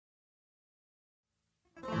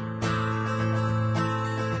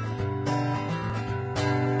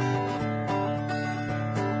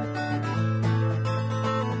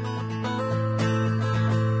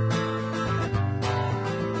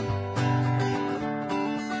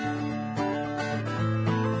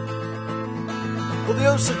The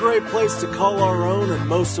Oath's a great place to call our own, and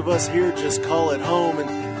most of us here just call it home,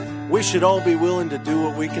 and we should all be willing to do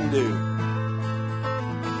what we can do.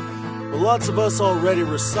 Well, lots of us already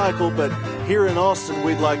recycle, but here in Austin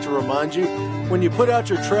we'd like to remind you, when you put out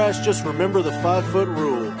your trash, just remember the 5-foot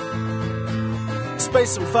rule.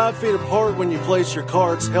 Space them 5 feet apart when you place your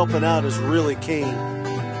carts. Helping out is really keen.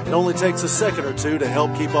 It only takes a second or two to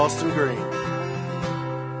help keep Austin green.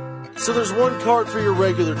 So there's one cart for your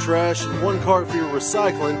regular trash and one cart for your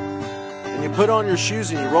recycling, and you put on your shoes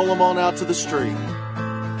and you roll them on out to the street.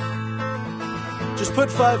 Just put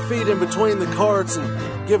 5 feet in between the carts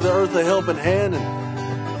and give the earth a helping hand,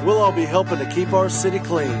 and we'll all be helping to keep our city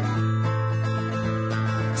clean.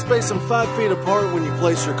 Space them 5 feet apart when you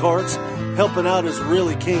place your carts. Helping out is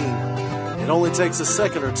really keen. It only takes a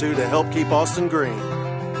second or two to help keep Austin green.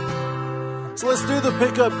 So let's do the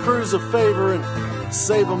pickup crews a favor and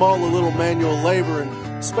save them all a little manual labor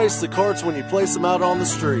and space the carts when you place them out on the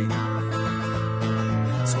street.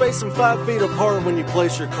 Space them 5 feet apart when you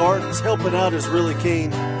place your carts. Helping out is really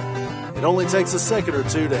keen. It only takes a second or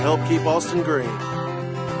two to help keep Austin green.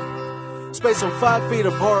 Space them 5 feet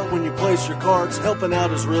apart when you place your carts. Helping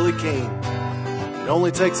out is really keen. It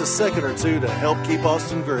only takes a second or two to help keep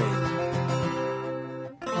Austin green.